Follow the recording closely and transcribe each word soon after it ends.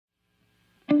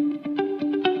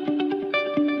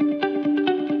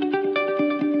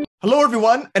Hello,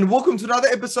 everyone, and welcome to another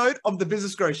episode of the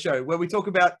Business Growth Show, where we talk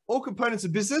about all components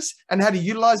of business and how to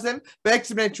utilize them for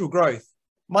exponential growth.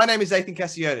 My name is Nathan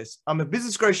Cassiotis. I'm a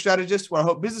business growth strategist where I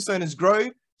help business owners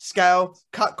grow, scale,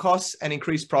 cut costs, and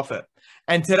increase profit.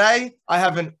 And today, I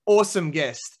have an awesome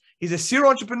guest. He's a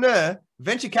serial entrepreneur,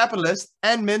 venture capitalist,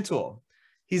 and mentor.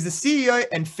 He's the CEO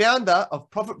and founder of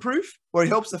Profit Proof, where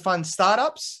he helps to fund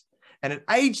startups. And at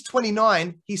age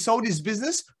 29, he sold his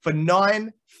business for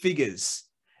 9 figures.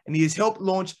 And he has helped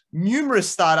launch numerous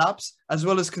startups, as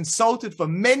well as consulted for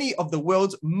many of the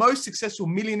world's most successful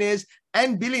millionaires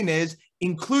and billionaires,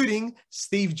 including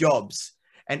Steve Jobs.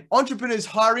 And entrepreneurs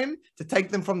hire him to take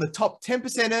them from the top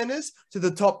 10% earners to the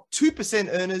top 2%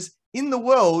 earners in the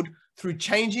world through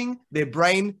changing their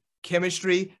brain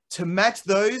chemistry to match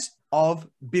those of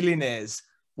billionaires.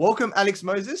 Welcome, Alex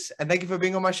Moses, and thank you for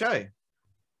being on my show.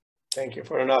 Thank you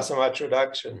for an awesome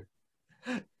introduction.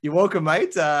 You're welcome,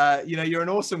 mate. You're an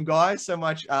awesome guy. So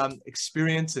much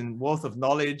experience and wealth of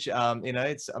knowledge.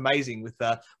 It's amazing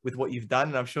with what you've done,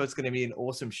 and I'm sure it's going to be an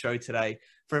awesome show today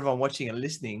for everyone watching and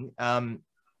listening.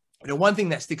 One thing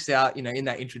that sticks out, in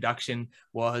that introduction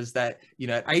was that,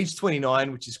 at age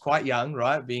 29, which is quite young,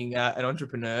 right, being an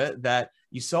entrepreneur, that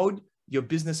you sold your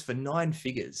business for 9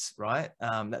 figures, right?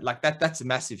 That's a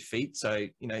massive feat. So,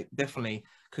 definitely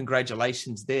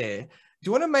congratulations there. Do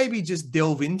you want to maybe just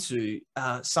delve into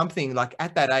something like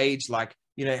at that age,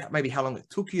 maybe how long it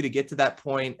took you to get to that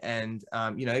point, and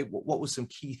what were some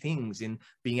key things in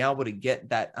being able to get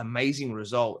that amazing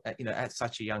result at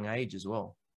such a young age as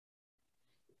well?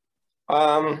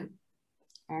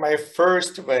 My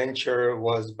first venture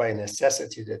was by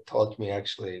necessity that taught me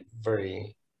actually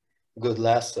very good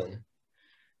lesson,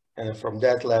 and from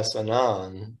that lesson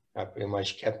on, I pretty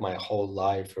much kept my whole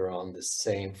life around the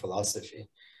same philosophy.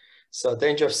 So at the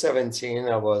age of 17,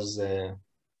 I was a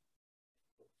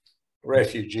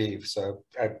refugee. So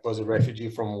I was a refugee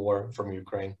from war, from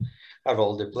Ukraine, of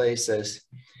all the places.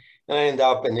 And I ended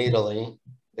up in Italy,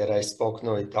 that I spoke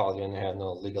no Italian, I had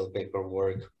no legal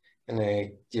paperwork, and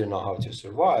I didn't know how to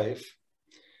survive.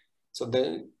 So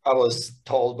then I was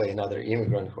told by another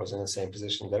immigrant who was in the same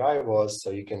position that I was, so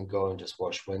you can go and just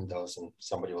wash windows and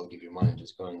somebody will give you money,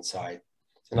 just go inside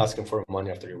and ask them for money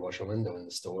after you wash a window in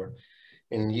the store.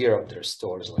 In Europe, there's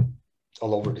stores like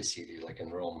all over the city, like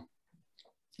in Rome.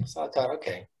 So I thought,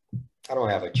 okay, I don't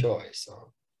have a choice.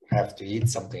 So I have to eat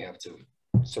something, I have to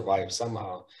survive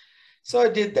somehow. So I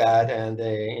did that. And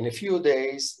in a few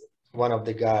days, one of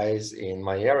the guys in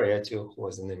my area too, who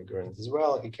was an immigrant as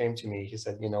well, he came to me, he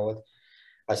said, you know what?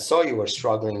 I saw you were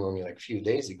struggling only like a few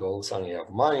days ago. Suddenly you have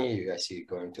money. I see you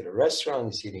going to the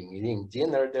restaurant, eating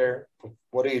dinner there.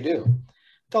 What do you do?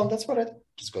 I told him, that's what I do.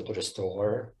 Just go to the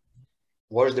store,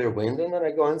 wash their window, and then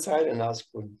I go inside and ask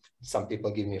for, some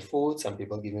people give me food, some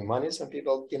people give me money, some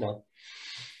people,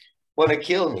 want to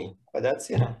kill me. But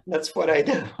that's what I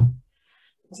do.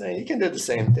 So you can do the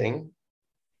same thing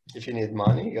if you need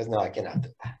money. He goes, no, I cannot do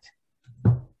that.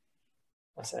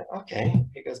 I said, okay.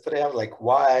 He goes, but I have like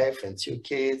wife and 2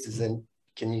 kids. Is then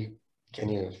can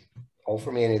you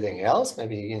offer me anything else?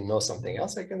 Maybe you know something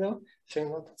else I can do? I said,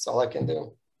 no, that's all I can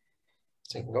do.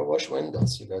 So you can go wash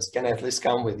windows. He goes, can I at least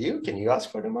come with you? Can you ask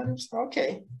for the money? I said,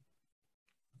 okay.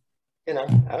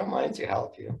 I don't mind to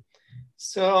help you.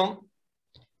 So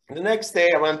the next day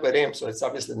I went with him. So it's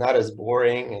obviously not as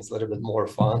boring. It's a little bit more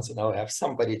fun. So now I have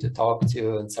somebody to talk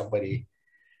to, and somebody,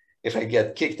 if I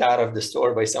get kicked out of the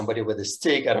store by somebody with a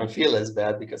stick, I don't feel as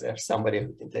bad because I have somebody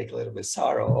who can take a little bit of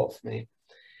sorrow off me.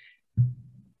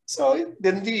 So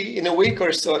then in a week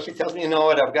or so, he tells me, you know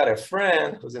what, I've got a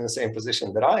friend who's in the same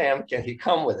position that I am. Can he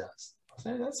come with us? I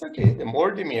said, that's okay. The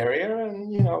more, the merrier. And,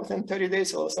 within 30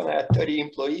 days, all of a sudden I had 30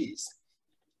 employees.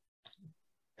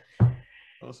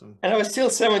 Awesome. And I was still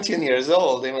 17 years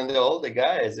old, even though all the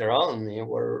guys around me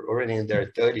were already in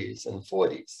their 30s and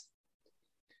 40s.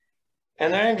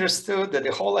 And I understood that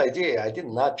the whole idea, I did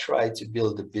not try to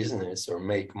build a business or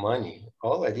make money.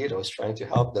 All I did was trying to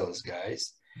help those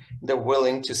guys. They're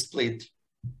willing to split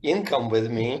income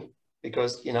with me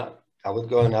because, I would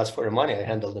go and ask for the money. I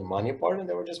handled the money part, and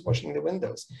they were just washing the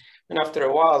windows. And after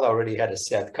a while, I already had a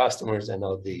set customers. I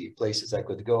know the places I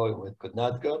could go and could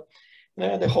not go. And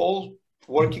I had the whole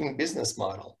working business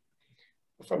model.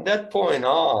 From that point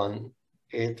on,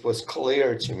 it was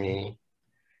clear to me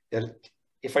that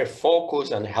if I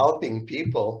focus on helping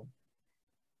people,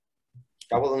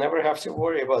 I will never have to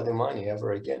worry about the money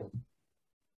ever again.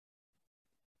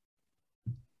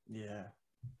 Yeah,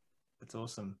 that's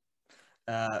awesome.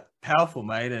 Powerful,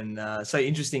 mate. And so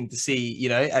interesting to see,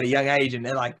 at a young age, and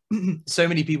like so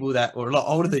many people that were a lot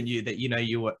older than you that,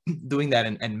 you were doing that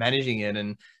and managing it.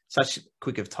 And such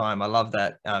quick of time. I love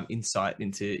that insight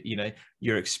into, you know,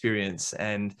 your experience.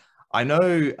 And I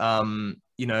know,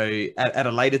 you know, at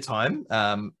a later time,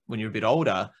 when you're a bit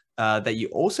older, that you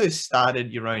also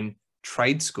started your own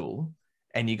trade school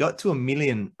and you got to $1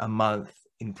 million a month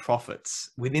in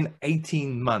profits within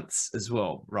 18 months as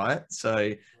well, right?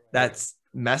 So that's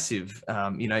massive,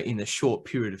 you know, in a short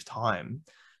period of time.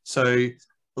 So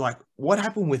like, what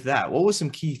happened with that? What were some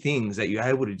key things that you were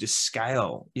able to just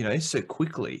scale, you know, so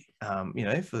quickly, you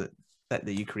know, for that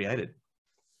you created?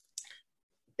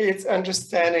 It's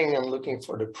understanding and looking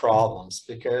for the problems,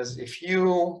 because if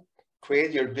you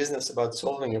create your business about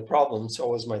solving a problem, so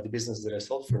was the business that I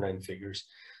sold for 9 figures.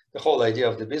 The whole idea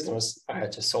of the business, I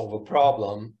had to solve a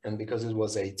problem. And because it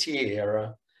was IT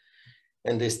era,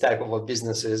 and this type of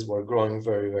businesses were growing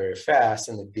very, very fast,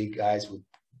 and the big guys would,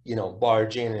 you know,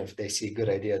 barge in. If they see a good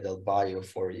idea, they'll buy you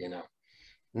for, you know,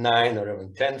 9 or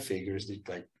even 10 figures.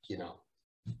 Like, you know,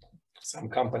 some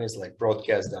companies like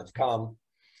broadcast.com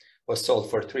was sold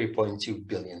for $3.2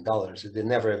 billion. They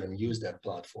never even used that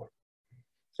platform.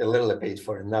 They literally paid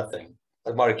for nothing.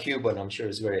 But Mark Cuban, I'm sure,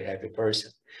 is a very happy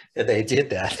person that they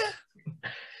did that.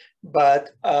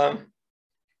 But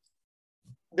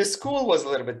the school was a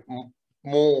little bit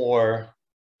more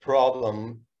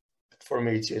problem for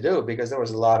me to do, because there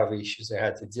was a lot of issues I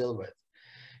had to deal with.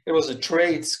 It was a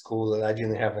trade school and I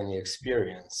didn't have any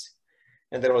experience.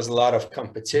 And there was a lot of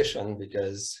competition,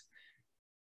 because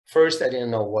first I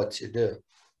didn't know what to do.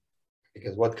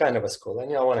 Because what kind of a school? And,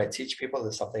 you know, when I teach people,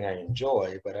 it's something I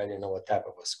enjoy, but I didn't know what type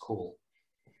of a school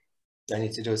I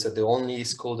need to do. So the only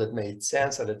school that made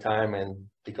sense at the time, and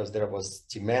because there was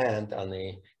demand on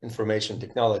the information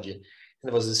technology,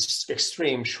 there was this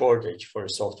extreme shortage for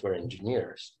software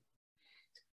engineers.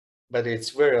 But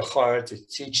it's very hard to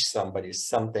teach somebody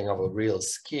something of a real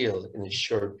skill in a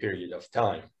short period of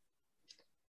time,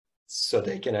 so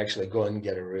they can actually go and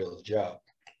get a real job.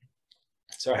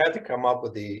 So I had to come up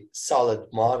with a solid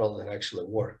model that actually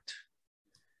worked.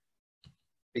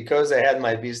 Because I had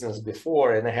my business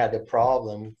before and I had a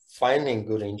problem finding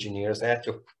good engineers, I had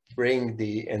to bring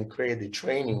and create the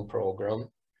training program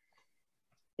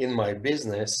in my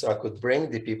business, so I could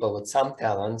bring the people with some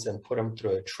talents and put them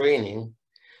through a training,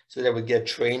 so they would get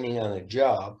training on a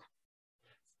job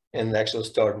and actually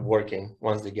start working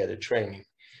once they get a training.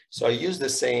 So I used the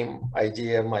same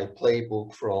idea, my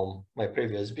playbook from my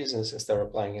previous business, and started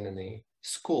applying it in the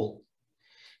school,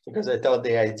 because I thought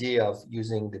the idea of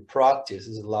using the practice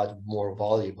is a lot more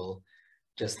valuable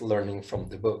just learning from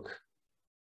the book.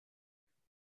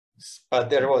 But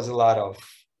there was a lot of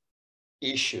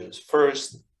issues.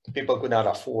 First, people could not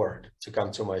afford to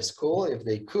come to my school. If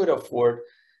they could afford,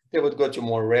 they would go to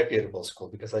more reputable school,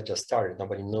 because I just started.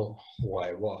 Nobody knew who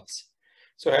I was.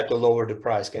 So I had to lower the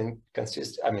price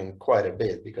quite a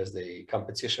bit, because the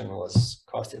competition was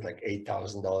costing like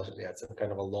 $8,000. They had some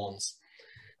kind of a loans.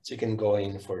 So you can go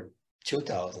in for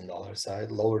 $2,000. So I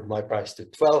lowered my price to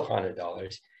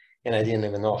 $1,200, and I didn't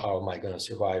even know how am I going to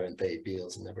survive and pay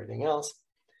bills and everything else.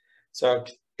 So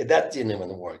that didn't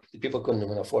even work. The people couldn't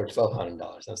even afford $1,200.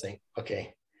 I was saying,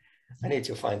 okay, I need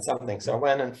to find something. So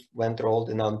I went through all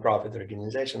the nonprofit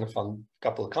organizations and found a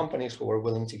couple of companies who were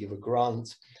willing to give a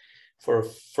grant for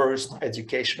first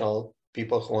educational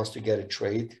people who wants to get a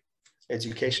trade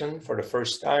education for the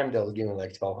first time. They'll give me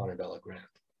like $1,200 grant.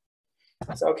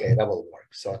 I said, okay, that will work.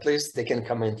 So at least they can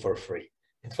come in for free.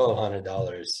 And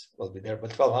 $1,200 will be there,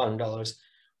 but $1,200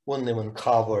 wouldn't even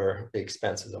cover the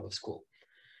expenses of a school.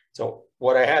 So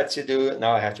what I had to do,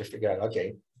 now I have to figure out,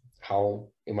 okay, how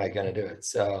am I going to do it?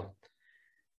 So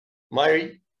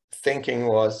my thinking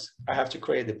was, I have to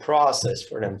create a process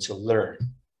for them to learn,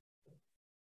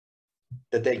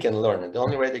 that they can learn. And the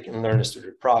only way they can learn is through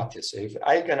the practice. So if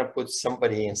I'm going to put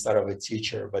somebody instead of a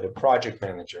teacher, but a project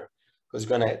manager, if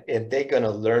they're going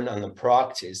to learn on the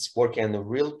practice, working on the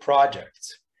real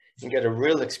projects and get a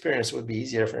real experience, it would be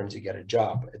easier for them to get a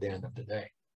job at the end of the day.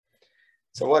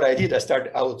 So what I did, I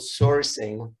started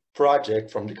outsourcing project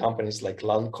from the companies like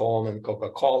Lancome and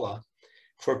Coca-Cola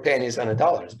for pennies on the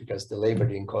dollars, because the labor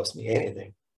didn't cost me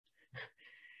anything.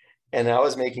 And I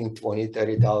was making $20,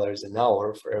 $30 an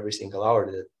hour for every single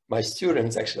hour that my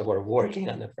students actually were working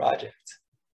on the project.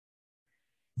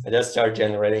 I just started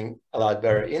generating a lot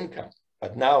better income.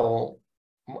 But now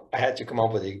I had to come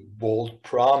up with a bold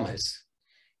promise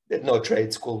that no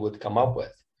trade school would come up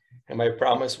with. And my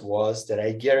promise was that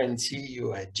I guarantee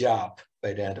you a job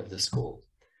by the end of the school.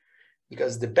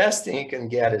 Because the best thing you can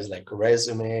get is like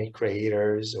resume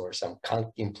creators or some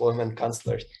employment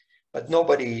counselors, but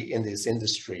nobody in this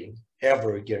industry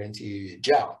ever guarantee you a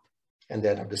job at the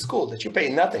end of the school that you pay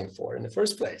nothing for in the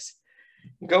first place.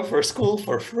 Go for school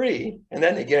for free, and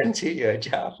then they guarantee you a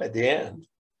job at the end.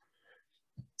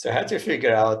 So I had to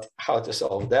figure out how to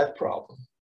solve that problem.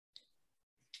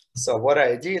 So what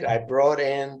I did, I brought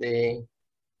in the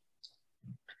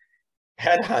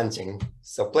headhunting,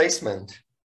 so placement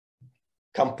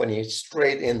company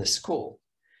straight in the school.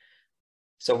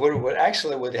 So we would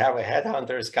have a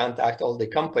headhunters contact all the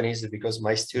companies because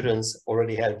my students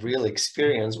already had real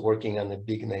experience working on the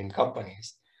big name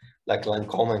companies. Like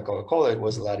Lancome and Coca-Cola, it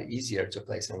was a lot easier to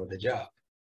place them with a job.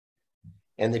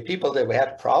 And the people that we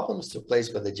had problems to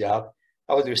place with a job,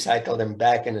 I would recycle them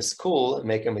back into school and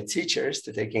make them teachers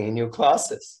to taking new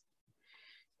classes.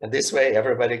 And this way,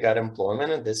 everybody got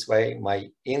employment. And this way, my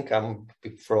income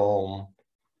from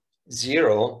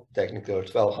zero, technically, or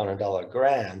 $1,200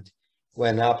 grant,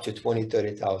 went up to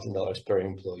 $20,000, $30,000 per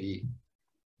employee,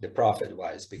 the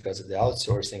profit-wise, because of the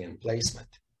outsourcing and placement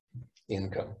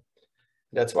income.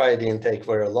 That's why it didn't take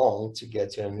very long to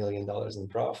get to $1 million in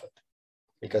profit,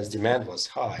 because demand was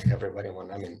high. Everybody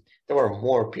wanted, I mean, there were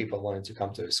more people wanting to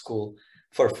come to the school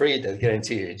for free that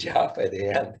guarantee you a job at the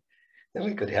end than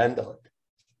we could handle it.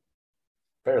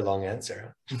 Very long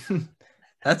answer.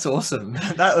 That's awesome.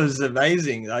 That was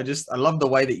amazing. I love the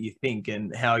way that you think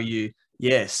and how you,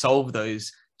 solve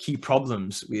those key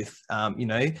problems with,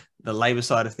 the labor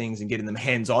side of things and getting them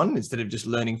hands-on instead of just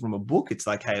learning from a book. It's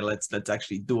like, hey, let's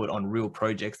actually do it on real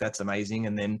projects. That's amazing.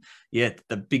 And then,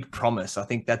 the big promise. I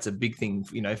think that's a big thing,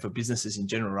 for businesses in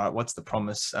general, right? What's the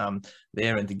promise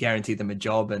there, and to guarantee them a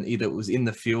job, and either it was in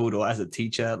the field or as a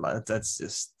teacher. Like, that's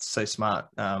just so smart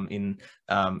in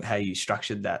how you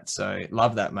structured that. So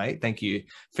love that, mate. Thank you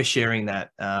for sharing that.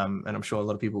 And I'm sure a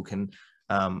lot of people can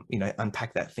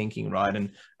unpack that thinking, right?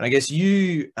 And I guess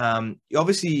you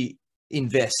obviously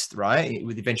invest, right,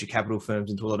 with the venture capital firms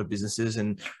into a lot of businesses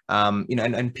and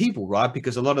and people, right?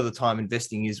 Because a lot of the time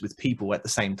investing is with people at the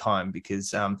same time,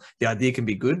 because the idea can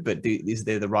be good, but is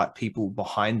there the right people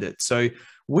behind it? So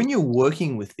when you're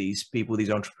working with these people,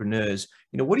 these entrepreneurs,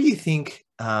 what do you think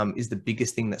is the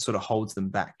biggest thing that sort of holds them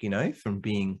back, from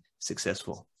being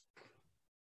successful?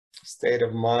 State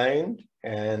of mind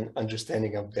and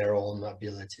understanding of their own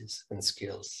abilities and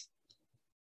skills.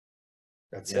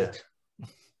 That's it.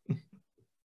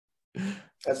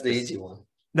 That's the easy one.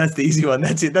 That's the easy one.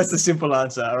 That's it. That's the simple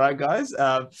answer. All right, guys.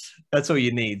 That's all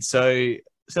you need. So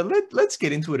let's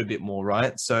get into it a bit more,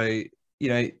 right? So,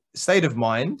 state of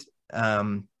mind. I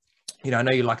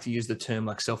know you like to use the term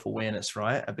like self-awareness,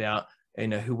 right? About,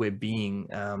 who we're being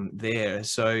there.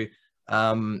 So,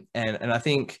 and I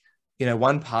think,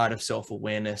 one part of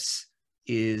self-awareness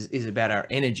is about our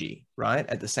energy, right?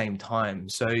 At the same time.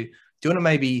 So do you want to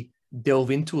maybe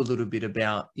delve into a little bit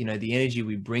about, the energy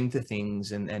we bring to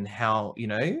things and how,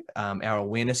 our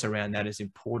awareness around that is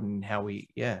important and how we,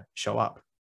 show up?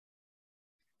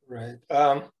 Right.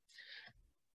 The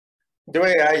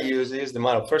way I use the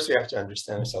model, first you have to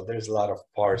understand yourself. There's a lot of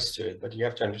parts to it, but you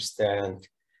have to understand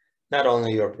not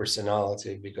only your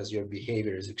personality, because your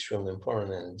behavior is extremely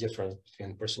important, and difference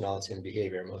between personality and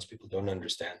behavior most people don't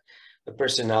understand. The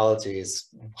personality is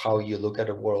how you look at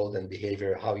the world, and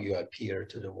behavior, how you appear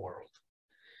to the world,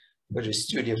 which is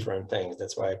two different things.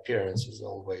 That's why appearance is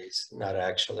always not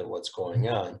actually what's going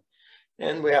on.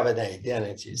 And we have an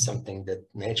identity, something that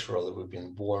naturally we've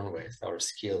been born with, our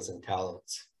skills and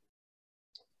talents.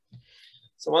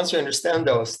 So once you understand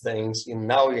those things,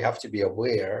 now you have to be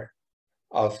aware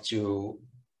of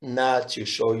not to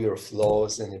show your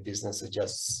flaws in the business,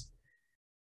 just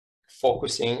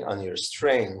focusing on your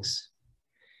strengths.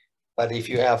 But if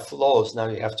you have flaws, now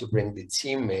you have to bring the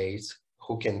teammates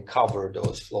who can cover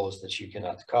those flaws that you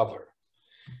cannot cover.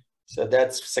 So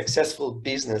that successful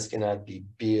business cannot be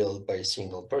built by a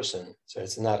single person. So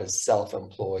it's not a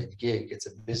self-employed gig, it's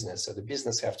a business. So the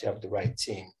business have to have the right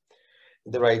team.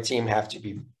 The right team have to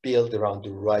be built around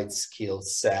the right skill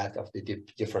set of the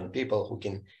different people who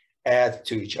can add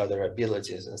to each other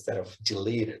abilities instead of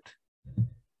delete it.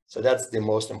 So that's the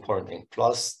most important thing.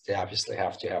 Plus, they obviously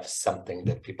have to have something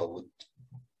that people would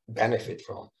benefit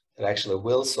from, that actually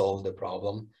will solve the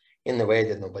problem in the way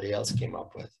that nobody else came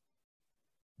up with.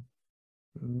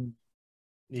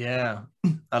 Yeah,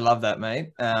 I love that,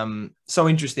 mate. So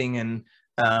interesting, and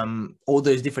all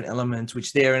those different elements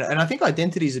which there, and I think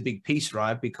identity is a big piece,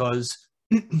 right? Because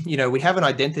we have an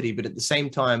identity, but at the same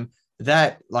time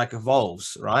that like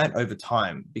evolves, right, over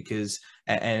time, because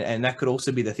and that could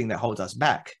also be the thing that holds us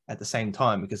back at the same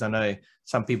time, because I know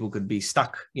some people could be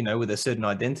stuck with a certain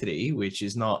identity which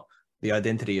is not the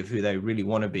identity of who they really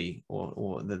want to be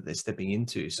or that they're stepping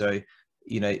into. So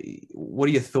what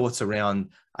are your thoughts around,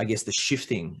 I guess, the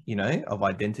shifting of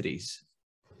identities?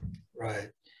 Right.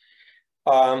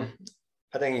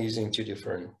 I think you're using two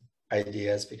different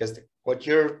ideas, because what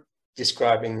you're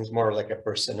describing is more like a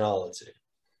personality.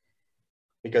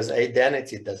 Because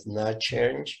identity does not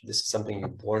change. This is something you're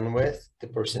born with. The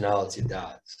personality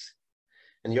does.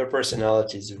 And your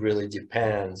personality really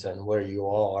depends on where you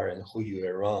are and who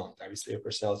you're around. Obviously, your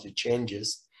personality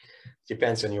changes,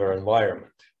 depends on your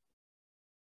environment.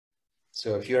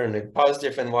 So if you're in a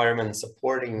positive environment,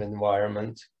 supporting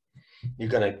environment, you're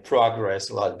going to progress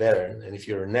a lot better. And if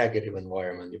you're in a negative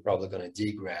environment, you're probably going to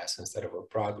degress instead of a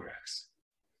progress.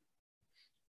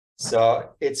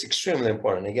 So it's extremely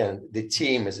important. Again, the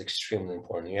team is extremely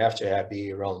important. You have to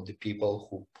be around the people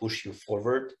who push you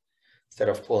forward instead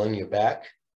of pulling you back.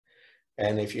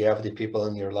 And if you have the people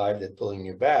in your life that pulling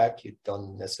you back, you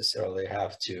don't necessarily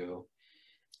have to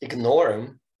ignore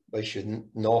them, but you should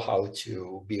know how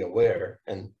to be aware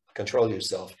and control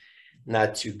yourself,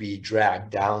 not to be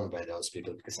dragged down by those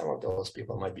people, because some of those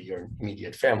people might be your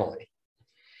immediate family.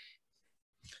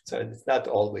 So it's not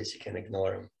always you can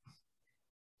ignore them.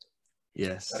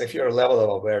 Yes. But if your level of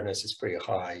awareness is pretty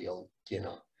high, you'll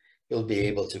be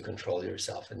able to control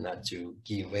yourself and not to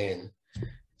give in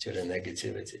to the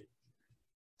negativity.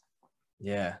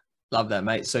 Yeah, love that,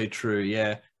 mate. So true.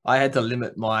 Yeah, I had to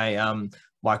limit my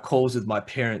my calls with my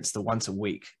parents to once a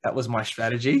week. That was my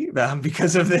strategy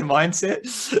because of their mindset.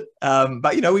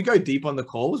 But you know, we go deep on the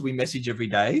calls. We message every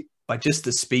day, but just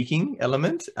the speaking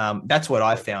element, that's what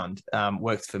I found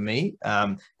worked for me.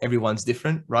 Everyone's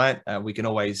different, right? We can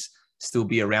always still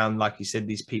be around, like you said,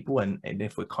 these people, and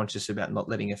if we're conscious about not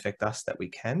letting it affect us, that we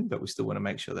can, but we still want to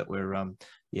make sure that we're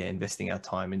investing our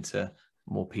time into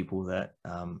more people that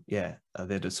are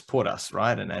there to support us,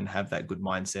 right? And have that good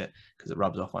mindset, because it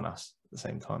rubs off on us at the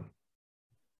same time.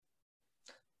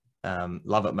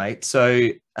 Love it, mate. So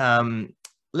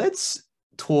let's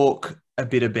talk a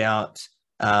bit about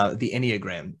the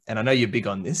Enneagram. And I know you're big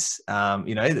on this,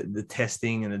 the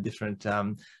testing and the different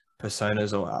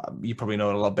personas, or you probably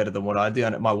know it a lot better than what I do.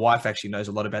 And my wife actually knows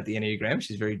a lot about the Enneagram.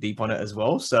 She's very deep on it as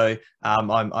well. So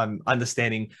I'm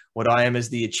understanding what I am as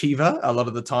the achiever a lot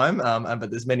of the time, but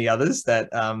there's many others that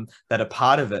are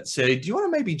part of it. So do you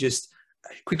want to maybe just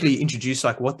quickly introduce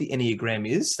like what the Enneagram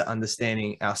is, to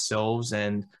understanding ourselves,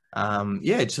 and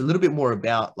just a little bit more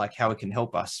about like how it can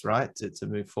help us, right, to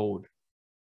move forward?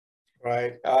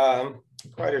 Right.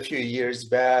 Quite a few years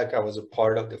back, I was a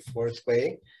part of the Fourth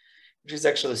Way, which is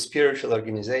actually a spiritual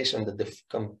organization that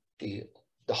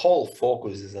the whole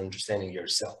focus is understanding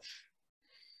yourself.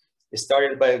 It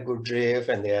started by a Gurdjieff,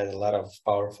 and they had a lot of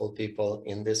powerful people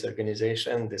in this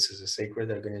organization. This is a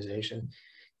sacred organization.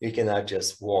 You cannot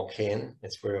just walk in.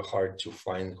 It's very hard to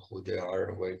find who they are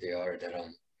and where they are. They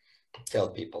don't tell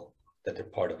people that they're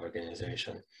part of the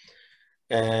organization.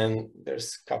 And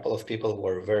there's a couple of people who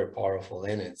are very powerful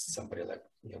in it. Somebody like,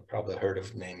 you probably heard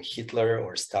of the name Hitler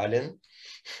or Stalin.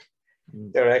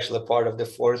 They're actually part of the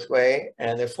Fourth Way.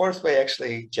 And the Fourth Way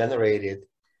actually generated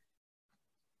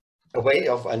a way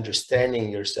of understanding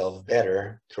yourself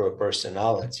better through a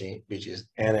personality, which is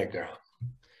Enneagram.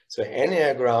 So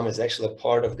Enneagram is actually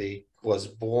part of was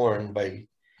born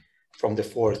from the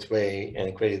Fourth Way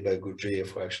and created by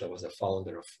Gurdjieff, who actually was the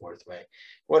founder of Fourth Way.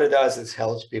 What it does is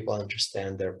helps people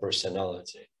understand their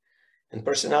personality. And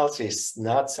personality is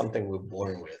not something we're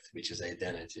born with, which is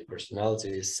identity.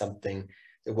 Personality is something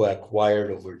that we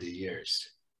acquired over the years.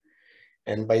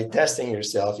 And by testing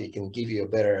yourself, it can give you a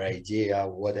better idea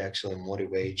what actually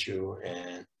motivates you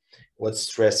and what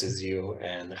stresses you,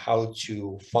 and how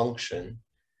to function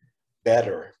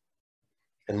better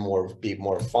and be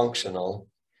more functional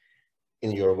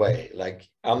in your way. Like,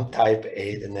 I'm type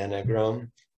 8 in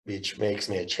Enneagram, which makes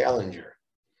me a challenger.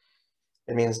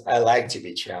 It means I like to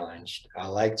be challenged. I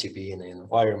like to be in an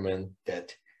environment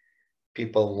that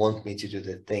people want me to do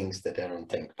the things that I don't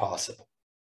think possible.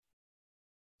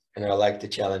 And I like to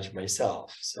challenge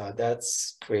myself. So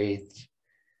that's great.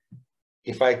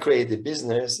 If I create the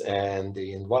business and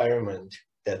the environment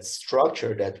that's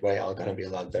structured that way, I'm going to be a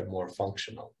lot bit more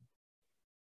functional.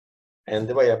 And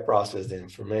the way I process the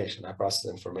information, I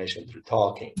process information through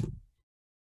talking.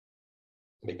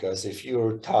 Because if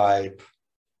you're type,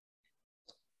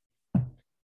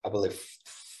 I believe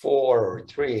 4 or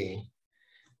 3,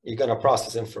 you're going to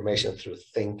process information through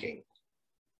thinking.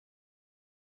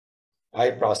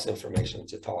 I process information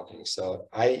to talking. So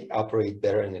I operate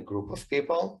better in a group of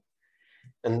people,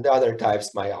 and the other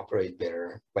types might operate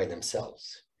better by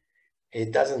themselves.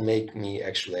 It doesn't make me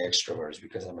actually extrovert,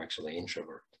 because I'm actually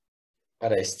introvert,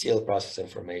 but I still process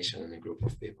information in a group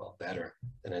of people better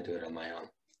than I do it on my own.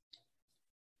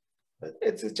 But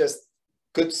it's just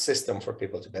good system for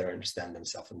people to better understand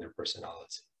themselves and their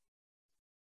personality.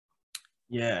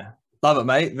 Yeah, Love it,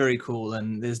 mate. Very cool.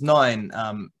 And there's 9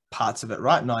 parts of it,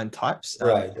 right? 9 types.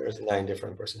 Right. There's 9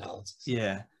 different personalities.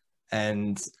 Yeah.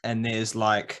 And there's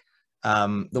like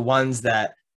the ones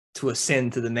that to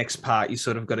ascend to the next part, you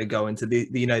sort of got to go into the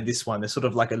you know, this one. There's sort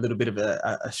of like a little bit of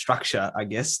a structure, I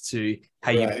guess, to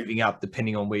how you're moving up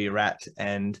depending on where you're at.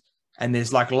 And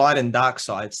there's like light and dark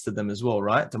sides to them as well,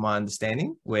 right? To my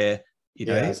understanding, where, you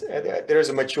know. Yes, there's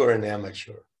a mature and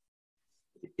amateur.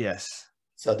 Yes.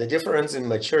 So the difference in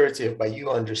maturity, by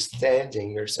you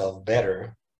understanding yourself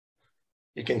better,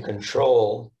 you can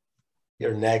control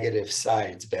your negative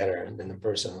sides better than the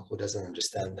person who doesn't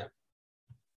understand them.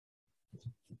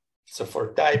 So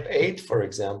for type 8, for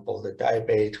example, the type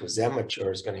 8 who's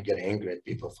immature is going to get angry at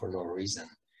people for no reason.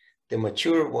 The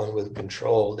mature one will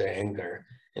control their anger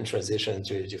and transition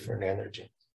into a different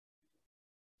energy.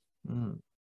 Mm.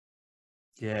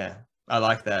 Yeah, I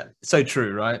like that. So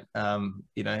true, right?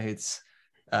 You know, it's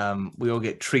we all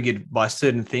get triggered by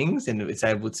certain things, and it's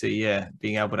able to,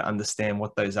 being able to understand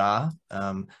what those are.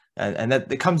 And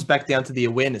that comes back down to the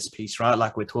awareness piece, right?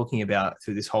 Like we're talking about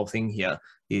through this whole thing here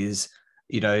is,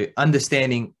 you know,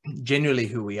 understanding generally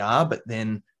who we are, but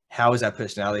then how is our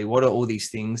personality? What are all these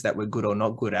things that we're good or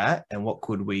not good at? And what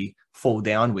could we fall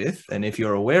down with? And if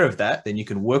you're aware of that, then you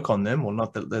can work on them, or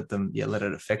not let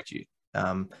it affect you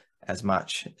as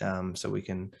much. So we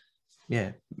can,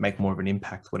 make more of an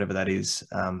impact, whatever that is,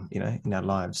 you know, in our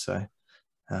lives. So,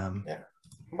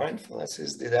 mindfulness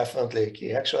is definitely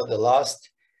key. Actually, the last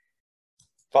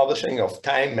publishing of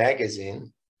Time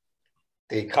magazine,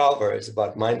 the cover is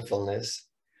about mindfulness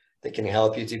that can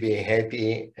help you to be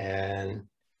happy and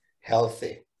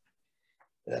healthy.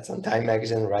 That's on Time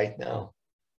magazine right now.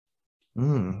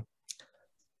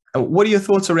 What are your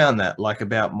thoughts around that? Like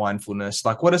about mindfulness?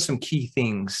 Like what are some key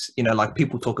things, you know, like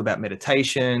people talk about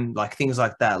meditation, like things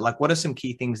like that. Like what are some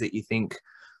key things that you think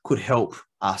could help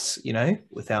us, you know,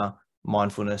 with our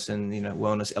mindfulness and, you know,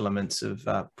 wellness elements of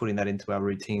putting that into our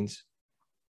routines?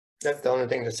 That's the only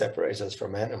thing that separates us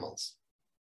from animals.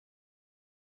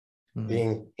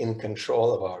 Being in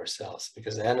control of ourselves,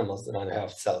 because animals do not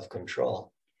have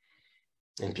self-control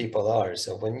and people are.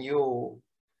 So when you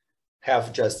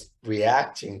have just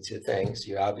reacting to things,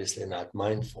 you're obviously not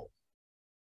mindful,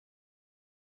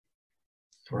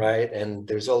 right? And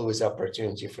there's always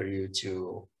opportunity for you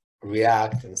to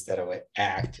react instead of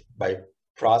act by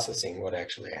processing what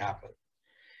actually happened.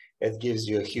 It gives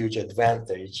you a huge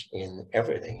advantage in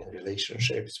everything, in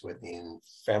relationships, within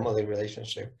family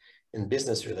relationship, in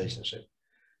business relationship,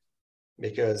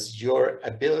 because your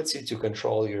ability to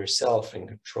control yourself and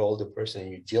control the person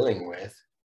you're dealing with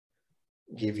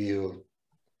give you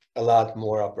a lot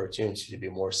more opportunity to be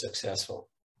more successful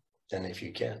than if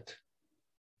you can't.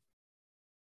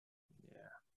 Yeah,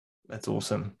 that's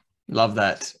awesome. Love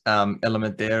that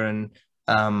element there. And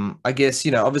I guess,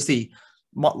 you know, obviously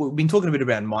we've been talking a bit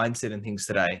around mindset and things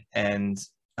today. And,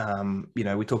 you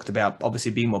know, we talked about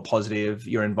obviously being more positive,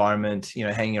 your environment, you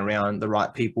know, hanging around the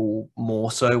right people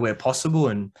more so where possible,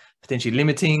 and potentially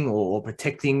limiting or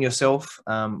protecting yourself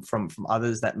from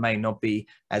others that may not be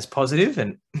as positive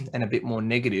and a bit more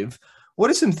negative.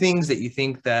 What are some things that you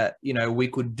think that, you know, we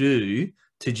could do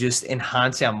to just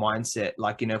enhance our mindset?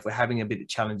 Like, you know, if we're having a bit of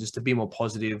challenges, to be more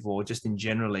positive, or just in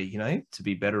generally, you know, to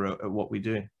be better at what we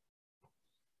do?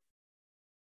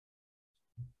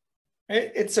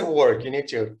 It's a work. You need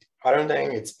to, I don't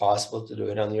think it's possible to do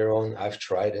it on your own. I've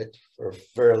tried it for a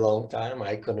very long time.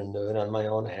 I couldn't do it on my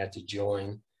own. I had to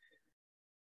join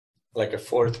like a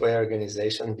fourth way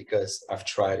organization, because I've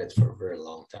tried it for a very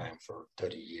long time, for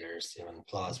 30 years, even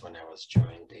plus when I was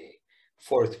joined the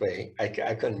fourth way. I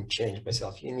couldn't change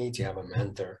myself. You need to have a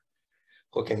mentor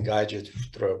who can guide you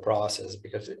through a process,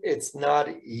 because it's not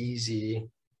easy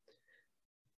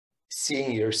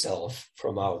seeing yourself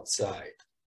from outside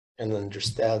and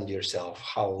understand yourself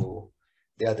how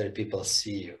the other people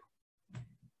see you.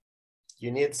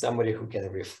 You need somebody who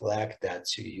can reflect that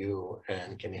to you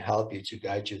and can help you to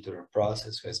guide you through a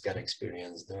process, who has got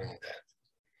experience doing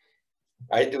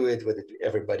that. I do it with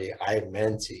everybody I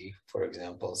mentee, for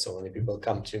example. So when people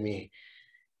come to me,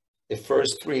 the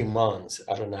first 3 months,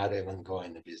 I do not even go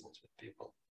into business with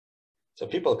people. So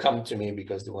people come to me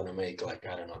because they want to make, like,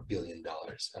 I don't know, $1 billion.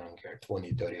 I don't care,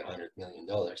 20, 30, $100 million.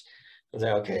 I was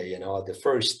like, okay, you know, the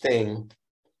first thing,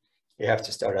 you have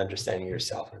to start understanding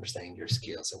yourself, understanding your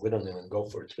skills. So we don't even go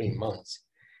for 3 months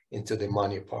into the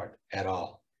money part at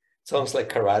all. It's almost like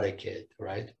Karate Kid,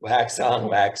 right? Wax on,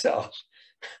 wax off.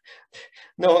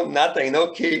 No, nothing,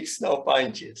 no kicks, no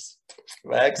punches.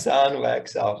 Wax on,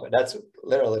 wax off. That's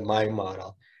literally my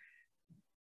model.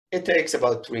 It takes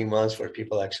about 3 months for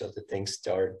people actually to things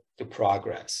start to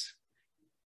progress.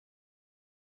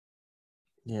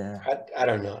 Yeah. I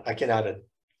don't know. I cannot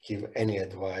give any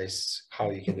advice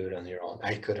how you can do it on your own.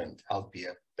 I couldn't. I'll be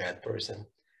a bad person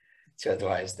to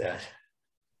advise that.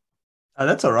 Oh,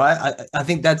 that's all right. I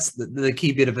think that's the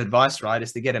key bit of advice, right?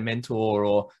 Is to get a mentor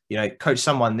or, coach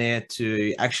someone there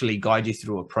to actually guide you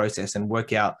through a process and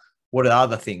work out what are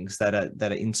other things that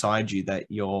are inside you that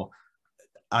you're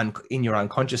in your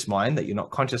unconscious mind that you're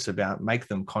not conscious about, make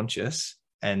them conscious,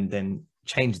 and then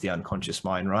change the unconscious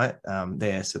mind, right?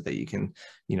 There, so that you can,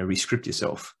 rescript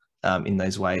yourself in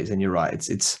those ways. And you're right.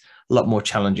 It's a lot more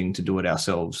challenging to do it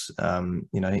ourselves.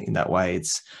 In that way,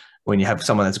 it's, when you have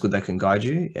someone that's good that can guide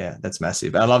you, yeah, that's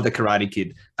massive. I love the Karate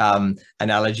Kid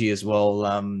analogy as well.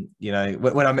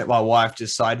 When I met my wife,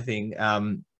 just side thing,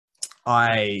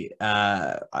 I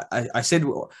said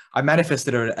I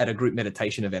manifested her at a group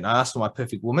meditation event. I asked for my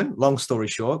perfect woman. Long story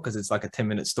short, because it's like a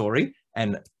 10-minute story,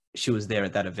 and she was there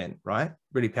at that event. Right,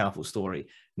 really powerful story.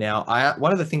 Now,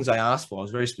 one of the things I asked for, I was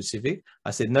very specific.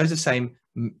 I said, "Knows the same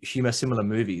similar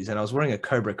movies," and I was wearing a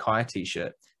Cobra Kai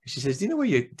t-shirt. She says, "Do you know where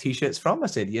your t-shirt's from?" I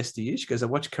said, "Yes, do you?" She goes, "I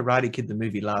watched Karate Kid, the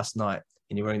movie, last night,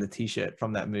 and you're wearing the t-shirt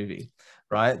from that movie."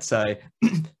 Right. So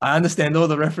I understand all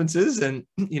the references and,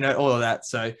 all of that.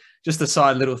 So just a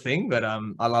side little thing, but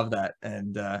I love that.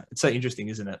 And it's so interesting,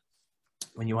 isn't it?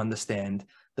 When you understand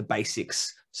the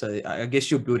basics. So I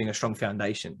guess you're building a strong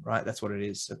foundation, right? That's what it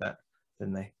is, so that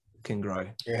then they can grow.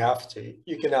 You have to.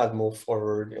 You cannot move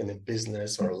forward in a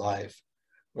business or life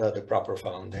without a proper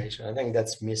foundation. I think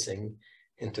that's missing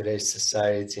in today's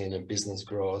society, in a business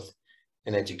growth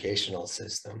and educational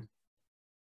system.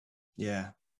 Yeah,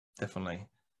 definitely.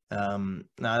 No,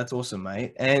 that's awesome,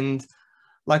 mate. And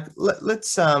like,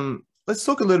 let's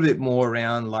talk a little bit more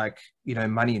around like,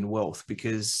 money and wealth,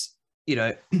 because,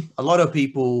 a lot of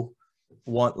people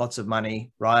want lots of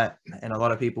money, right? And a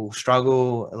lot of people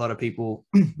struggle. A lot of people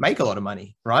make a lot of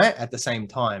money, right? At the same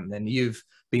time. And you've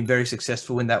been very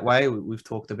successful in that way. We've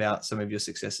talked about some of your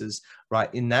successes,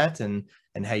 right, in that, and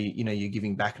how you're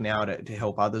giving back now to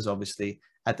help others, obviously,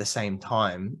 at the same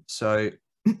time. So,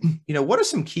 what are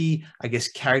some key, I guess,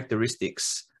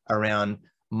 characteristics around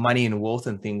money and wealth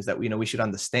and things that we should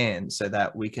understand, so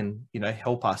that we can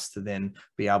help us to then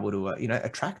be able to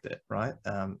attract it, right,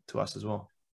 to us as well?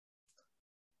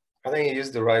 I think you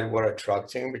used the right word,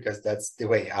 attracting, because that's the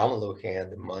way I'm looking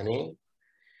at the money.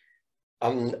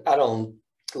 I don't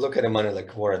look at the money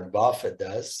like Warren Buffett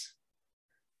does.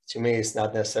 To me, it's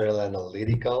not necessarily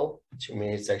analytical. To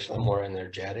me, it's actually more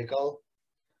energetical.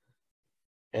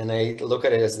 And I look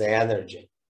at it as the energy.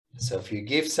 So if you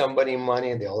give somebody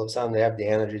money, they all of a sudden they have the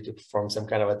energy to perform some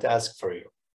kind of a task for you.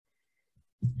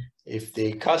 If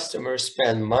the customers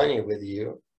spend money with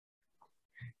you,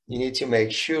 you need to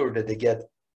make sure that they get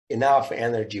enough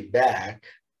energy back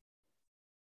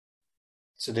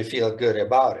so they feel good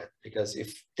about it. Because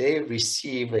if they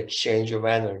receive exchange of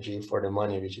energy for the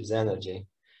money, which is energy,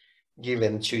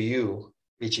 given to you,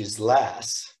 which is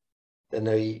less than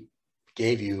they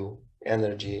gave you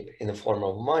energy in the form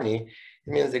of money,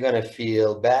 it means they're going to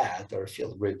feel bad or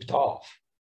feel ripped off.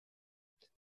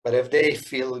 But if they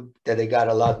feel that they got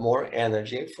a lot more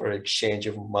energy for exchange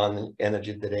of money,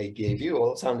 energy that they gave you,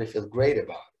 all of a sudden they feel great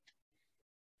about it.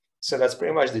 So that's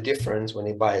pretty much the difference when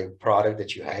you buy a product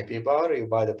that you're happy about, or you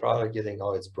buy the product you think,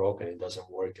 oh, it's broken, it doesn't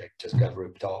work, it just got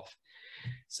ripped off.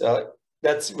 So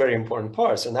that's a very important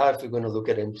part. So now if we're going to look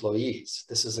at employees,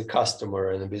 this is a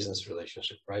customer and a business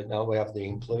relationship. Right now we have the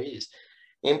employees.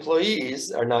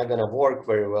 Employees are not going to work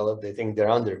very well if they think they're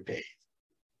underpaid,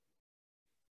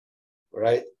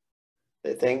 right?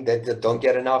 They think that they don't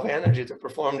get enough energy to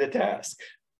perform the task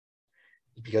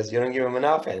because you don't give them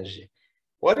enough energy.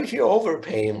 What if you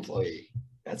overpay employee?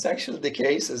 That's actually the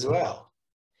case as well.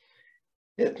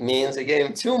 It means you gave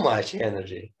them too much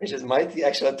energy, which might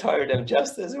actually tire them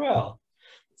just as well.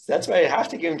 So that's why you have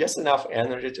to give them just enough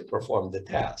energy to perform the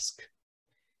task.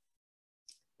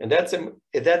 And that's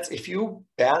if you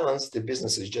balance the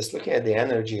businesses, just looking at the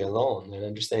energy alone and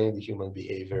understanding the human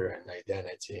behavior and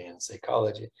identity and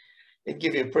psychology, it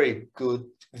gives you a pretty good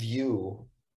view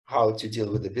how to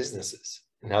deal with the businesses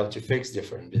and how to fix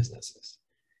different businesses.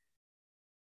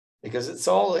 Because it's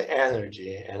all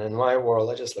energy. And in my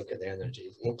world, I just look at the energy.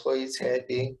 If the employee's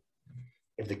happy,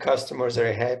 if the customers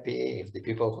are happy, if the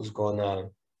people who's gonna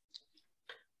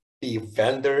be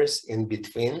vendors in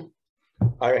between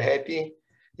are happy,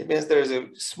 it means there's a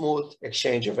smooth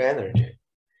exchange of energy.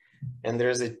 And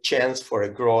there's a chance for a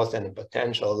growth and a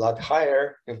potential a lot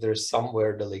higher if there's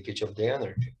somewhere the leakage of the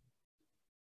energy.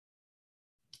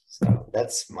 So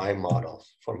that's my model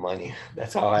for money.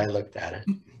 That's how I looked at it.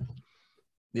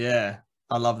 Yeah,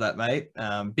 I love that, mate.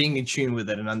 Being in tune with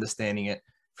it and understanding it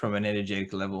from an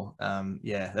energetic level.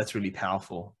 Yeah, that's really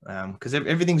powerful, because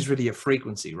everything's really a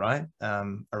frequency, right?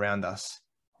 Around us,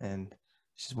 and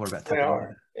it's just more about tapping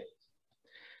into that.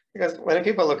 Because when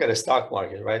people look at a stock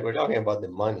market, right, we're talking about the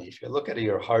money. If you look at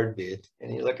your heartbeat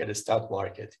and you look at the stock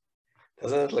market,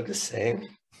 doesn't it look the same?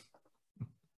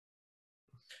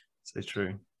 So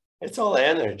true. It's all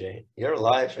energy. Your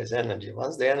life is energy.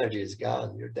 Once the energy is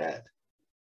gone, you're dead.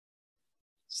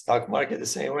 Stock market the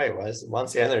same way.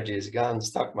 Once the energy is gone, the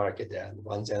stock market dead.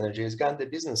 Once energy is gone, the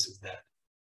business is dead.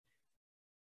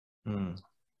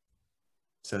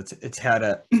 So it's how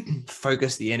to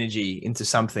focus the energy into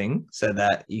something so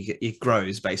that it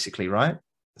grows, basically, right? At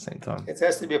the same time. It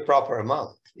has to be a proper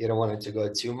amount. You don't want it to go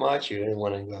too much. You don't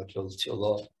want to go too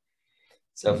low.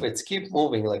 So if it's keep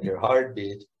moving like your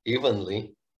heartbeat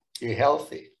evenly, you're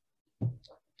healthy. If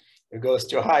it goes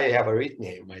too high, you have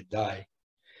arrhythmia, you might die.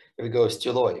 If it goes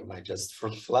too low, you might just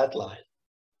flatline.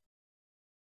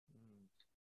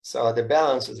 So the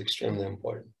balance is extremely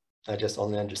important. Not just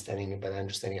only understanding it, but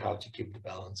understanding how to keep the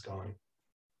balance going.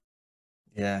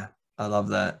 Yeah, I love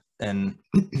that. And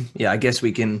yeah, I guess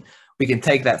we can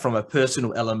take that from a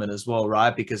personal element as well,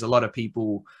 right? Because a lot of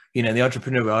people, you know, the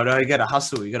entrepreneur, oh, you got to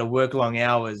hustle, you got to work long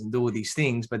hours and do all these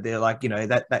things, but they're like, you know,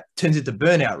 that turns into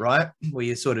burnout, right? Where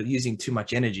you're sort of using too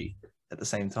much energy at the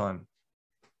same time.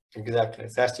 Exactly.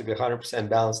 It has to be 100%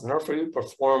 balanced. In order for you to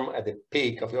perform at the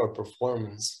peak of your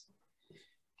performance,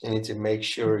 you need to make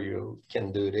sure you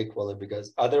can do it equally,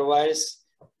 because otherwise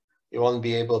you won't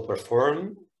be able to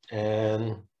perform.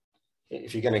 And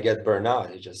if you're going to get burned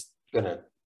out, you're just going to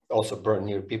also burn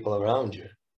your people around you,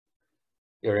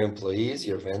 your employees,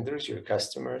 your vendors, your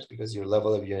customers, because your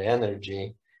level of your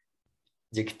energy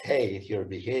dictate your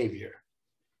behavior.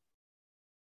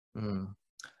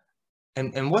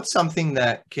 And what's something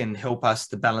that can help us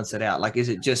to balance it out? Like, is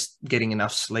it just getting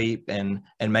enough sleep and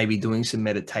maybe doing some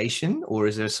meditation, or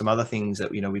is there some other things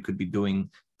that, you know, we could be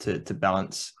doing to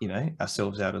balance, you know,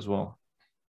 ourselves out as well?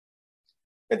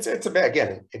 It's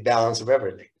again, a balance of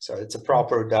everything. So it's a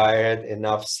proper diet,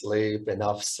 enough sleep,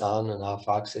 enough sun, enough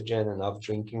oxygen, enough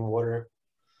drinking water,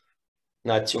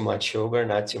 not too much sugar,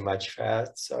 not too much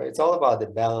fat. So it's all about the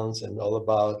balance and all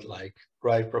about like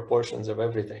right proportions of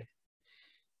everything.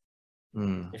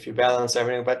 If you balance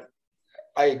everything, but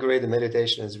I agree, the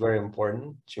meditation is very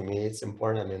important. To me, it's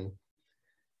important. I mean,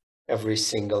 every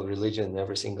single religion,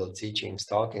 every single teaching is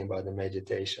talking about the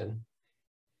meditation.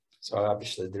 So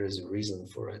obviously there is a reason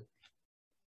for it,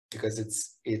 because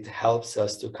it helps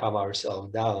us to calm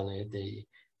ourselves down. The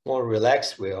more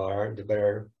relaxed we are, the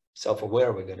better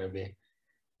self-aware we're going to be.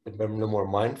 The more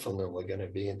mindful we're going to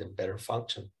be, and the better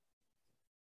function.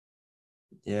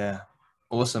 Yeah.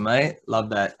 Awesome, mate. Love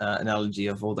that analogy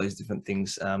of all those different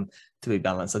things to be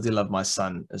balanced. I do love my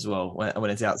son as well.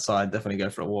 When it's outside, definitely go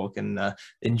for a walk and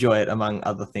enjoy it, among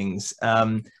other things.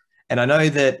 And I know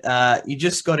that you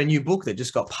just got a new book that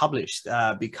just got published,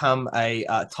 Become a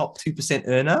Top 2%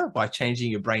 Earner by Changing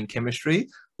Your Brain Chemistry.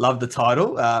 Love the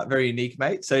title. Very unique,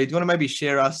 mate. So do you want to maybe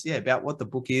share us about what the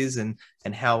book is and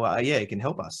how it can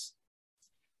help us?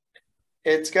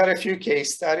 It's got a few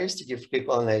case studies to give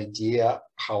people an idea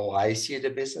how I see the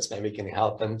business. Maybe it can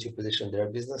help them to position their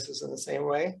businesses in the same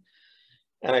way.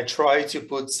 And I try to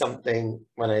put something,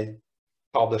 when I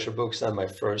publish a book, it's not my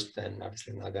first and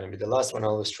obviously not going to be the last one. I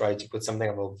always try to put something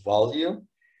about value,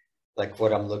 like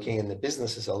what I'm looking in the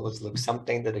business is always look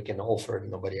something that I can offer that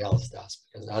nobody else does,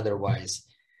 because otherwise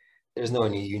there's no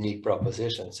any unique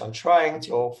proposition. So I'm trying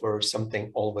to offer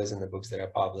something always in the books that I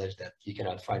publish that you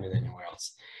cannot find it anywhere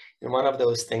else. And one of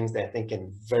those things that I think is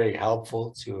very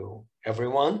helpful to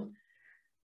everyone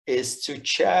is to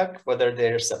check whether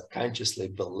they subconsciously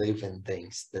believe in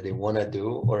things that they want to do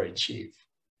or achieve.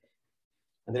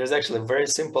 And there's actually a very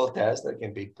simple test that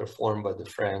can be performed by the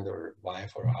friend or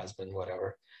wife or husband,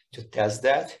 whatever, to test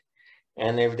that.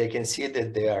 And if they can see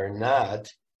that they are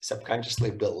not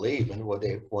subconsciously believe in what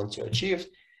they want to achieve,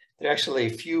 there are actually a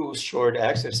few short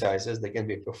exercises that can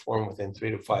be performed within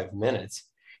 3 to 5 minutes.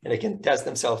 And they can test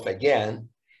themselves again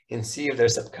and see if their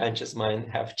subconscious mind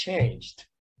have changed.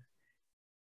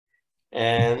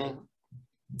 And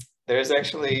there's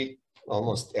actually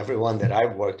almost everyone that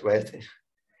I've worked with,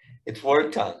 it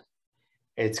worked on.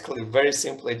 It's very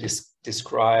simply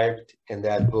described in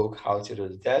that book how to do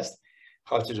the test,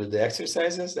 how to do the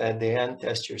exercises, and then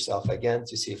test yourself again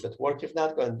to see if it worked. If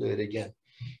not, go and do it again.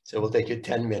 So it will take you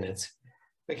 10 minutes.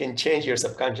 You can change your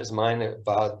subconscious mind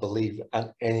about belief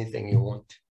on anything you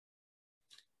want.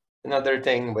 Another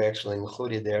thing we actually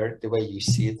included there, the way you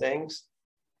see things.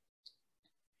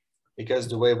 Because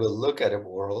the way we look at the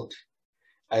world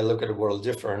I look at the world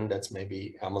different. That's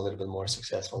maybe I'm a little bit more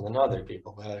successful than other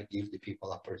people, but I give the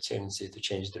people opportunity to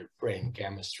change their brain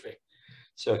chemistry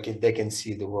so they can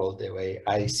see the world the way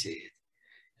I see it.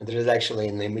 And there is actually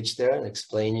an image there and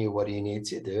explain you what you need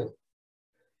to do.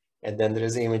 And then there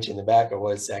is an image in the back of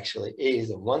what it actually is.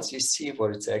 And once you see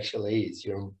what it actually is,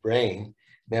 your brain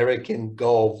never can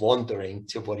go wandering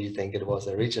to what you think it was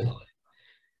originally.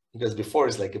 Because before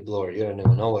it's like a blur, you don't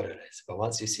even know what it is. But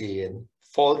once you see a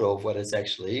photo of what it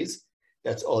actually is,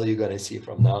 that's all you're going to see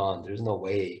from now on. There's no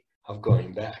way of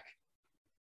going back.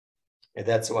 And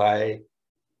that's why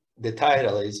the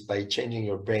title is By Changing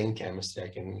Your Brain Chemistry, I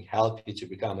can help you to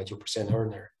become a 2%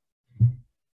 earner.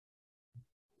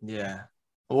 Yeah.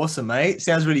 Awesome, mate.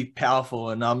 Sounds really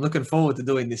powerful. And I'm looking forward to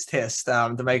doing this test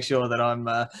to make sure that I'm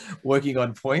working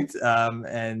on point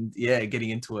and yeah,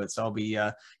 getting into it. So I'll be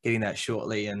getting that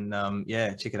shortly and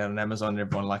yeah, check it out on Amazon and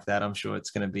everyone like that. I'm sure it's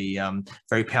going to be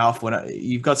very powerful. And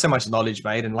you've got so much knowledge,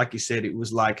 mate. And like you said, it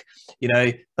was like, you know,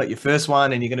 like your first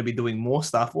one and you're going to be doing more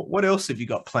stuff. What else have you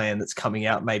got planned that's coming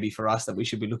out maybe for us that we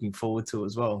should be looking forward to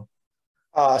as well?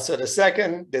 So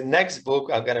the next book,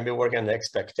 I'm going to be working on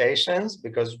expectations,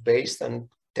 because based on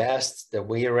tests that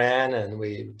we ran and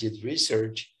we did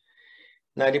research,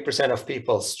 90% of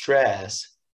people's stress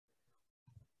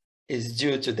is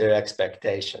due to their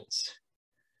expectations.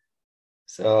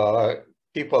 So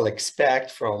people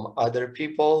expect from other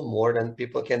people more than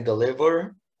people can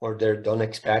deliver, or they don't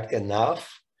expect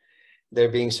enough.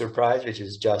 They're being surprised, which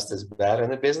is just as bad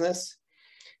in a business.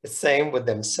 The same with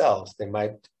themselves. They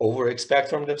might over expect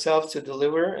from themselves to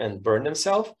deliver and burn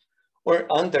themselves, or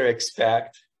under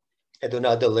expect and do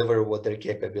not deliver what their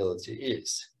capability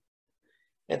is.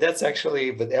 And that's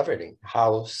actually with everything: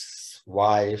 house,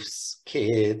 wives,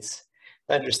 kids,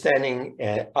 understanding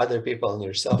other people and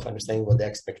yourself, understanding what the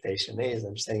expectation is,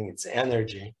 understanding its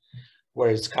energy,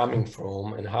 where it's coming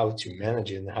from, and how to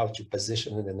manage it and how to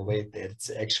position it in a way that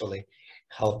it's actually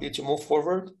help you to move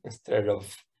forward instead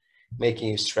of making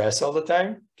you stress all the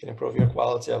time, can improve your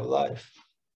quality of life.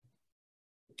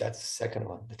 That's the second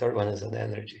one. The third one is on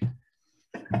energy.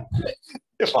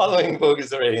 The following book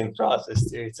is already in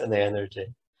process too. It's on the energy.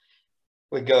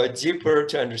 We go deeper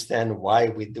to understand why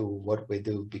we do what we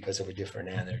do because of a different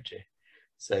energy.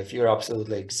 So if you're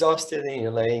absolutely exhausted and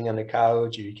you're laying on the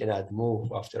couch, you cannot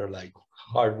move after like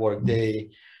hard work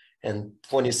day and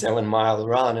 27-mile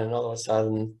run, and all of a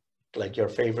sudden, like your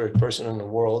favorite person in the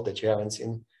world that you haven't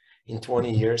seen in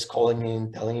 20 years calling you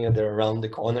and telling you they're around the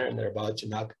corner and they're about to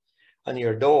knock on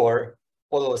your door,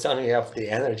 all of a sudden you have the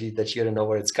energy that you don't know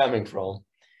where it's coming from.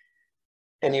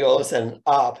 And you all of a sudden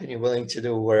up and you're willing to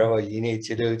do whatever you need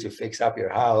to do to fix up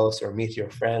your house or meet your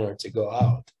friend or to go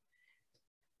out.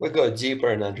 We go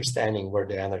deeper in understanding where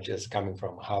the energy is coming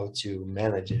from, how to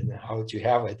manage it and how to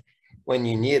have it when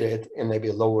you need it, and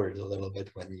maybe lower it a little bit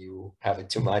when you have it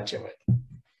too much of it.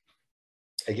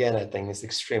 Again, I think it's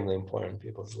extremely important in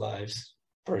people's lives,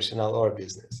 personal or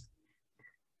business.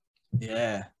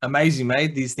 Yeah, amazing,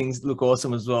 mate. These things look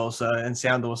awesome as well, so and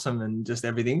sound awesome and just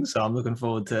everything. So I'm looking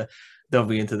forward to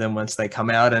delving into them once they come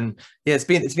out. And yeah, it's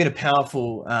been a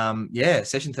powerful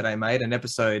session today, mate. An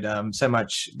episode, so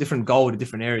much different goal to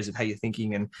different areas of how you're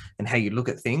thinking and how you look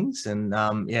at things. And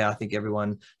yeah, I think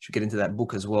everyone should get into that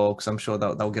book as well, because I'm sure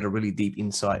they'll get a really deep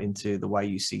insight into the way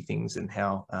you see things and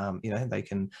how they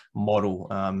can model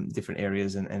different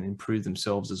areas and improve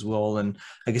themselves as well. And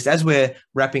I guess as we're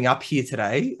wrapping up here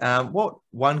today, what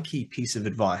one key piece of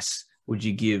advice would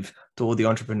you give to all the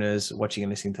entrepreneurs watching and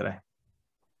listening today?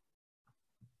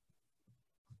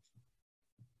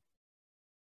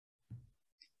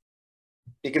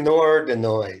 Ignore the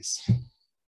noise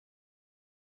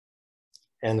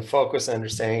and focus on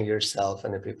understanding yourself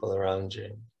and the people around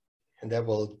you. And that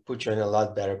will put you in a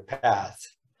lot better path,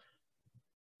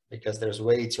 because there's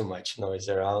way too much noise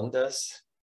around us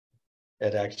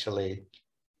that actually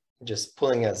just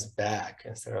pulling us back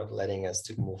instead of letting us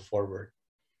to move forward.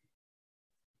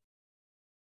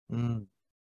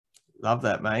 Love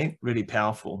that, mate. Really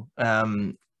powerful.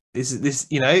 This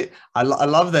I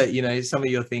love that, some of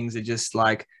your things are just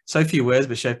like so few words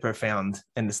but so profound,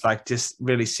 and it's like just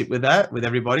really sit with that with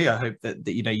everybody. I hope that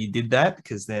you did that,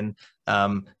 because then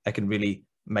that can really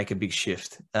make a big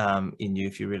shift in you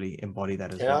if you really embody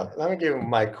that as well. Let me give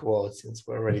my quote since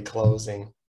we're already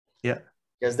closing. Yeah,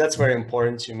 because that's very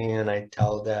important to me, and I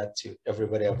tell that to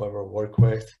everybody I've ever worked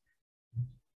with.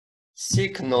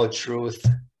 Seek no truth,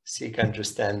 seek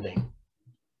understanding.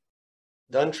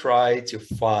 Don't try to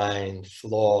find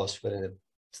flaws within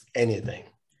anything.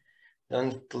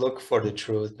 Don't look for the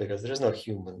truth, because there's no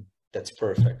human that's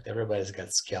perfect. Everybody's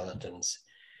got skeletons.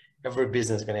 every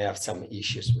business is going to have some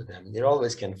issues with them. They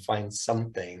always can find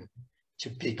something to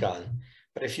pick on.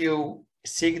 But if you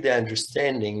seek the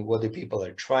understanding what the people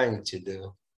are trying to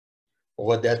do,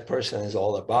 what that person is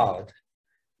all about,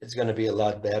 it's going to be a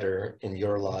lot better in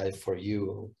your life for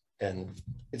you. And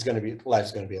life's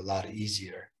going to be a lot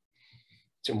easier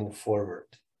to move forward.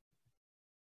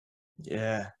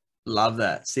 Yeah. Love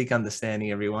that. Seek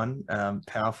understanding, everyone.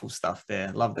 Powerful stuff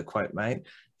there. Love the quote, mate.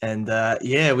 And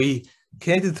yeah, we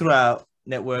connected through our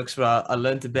networks, but I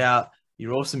learned about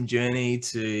your awesome journey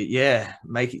to,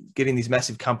 getting these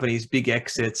massive companies, big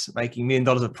exits, making $1 million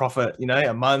of profit,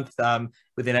 a month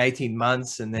within 18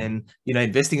 months. And then,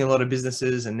 investing in a lot of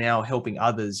businesses and now helping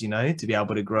others, to be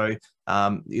able to grow,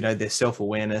 their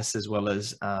self-awareness as well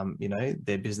as,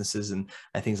 their businesses and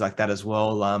things like that as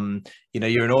well.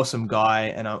 You're an awesome guy,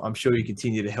 and I'm sure you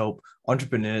continue to help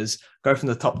entrepreneurs go from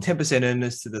the top 10%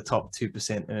 earners to the top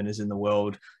 2% earners in the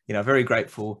world. Very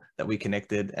grateful that we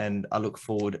connected, and I look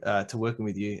forward to working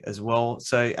with you as well.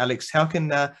 So Alex, how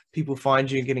can people find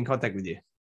you and get in contact with you?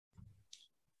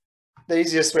 The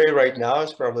easiest way right now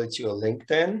is probably to a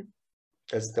LinkedIn.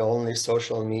 That's the only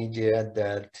social media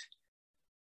that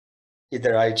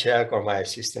either I check or my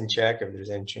assistant check. If there's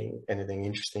anything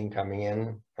interesting coming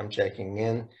in, I'm checking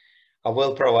in. I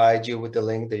will provide you with the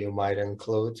link that you might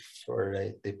include for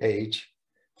the page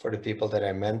for the people that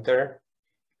I mentor,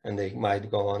 and they might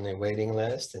go on a waiting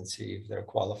list and see if they're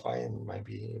qualified, and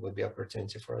it would be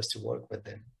opportunity for us to work with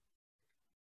them.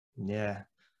 Yeah.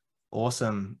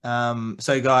 Awesome.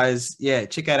 So guys,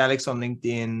 check out Alex on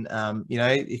LinkedIn.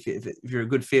 If you're a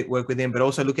good fit, work with him, but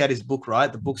also look at his book, right?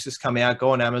 The book's just come out. Go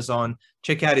on Amazon,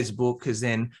 check out his book, because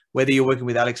then whether you're working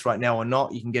with Alex right now or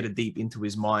not, you can get a deep into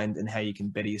his mind and how you can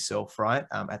better yourself, right?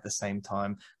 At the same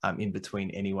time, in between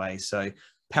anyway. So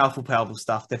powerful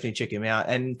stuff. Definitely check him out.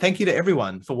 And thank you to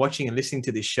everyone for watching and listening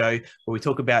to this show where we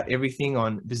talk about everything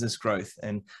on business growth.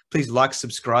 And please like,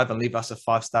 subscribe, and leave us a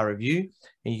 5-star review.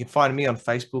 And you can find me on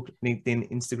Facebook,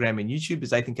 LinkedIn, Instagram, and YouTube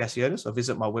as Ethan Cassiotis, or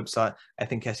visit my website,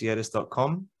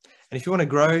 ethancassiotis.com. And if you want to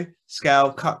grow,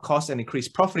 scale, cut costs, and increase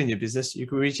profit in your business, you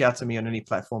can reach out to me on any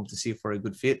platform to see if we're a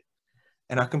good fit.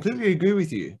 And I completely agree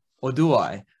with you. Or do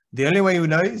I? The only way you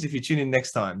know is if you tune in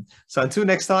next time. So until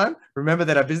next time, remember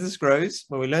that our business grows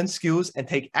when we learn skills and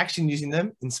take action using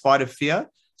them in spite of fear.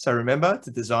 So remember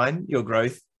to design your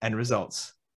growth and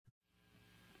results.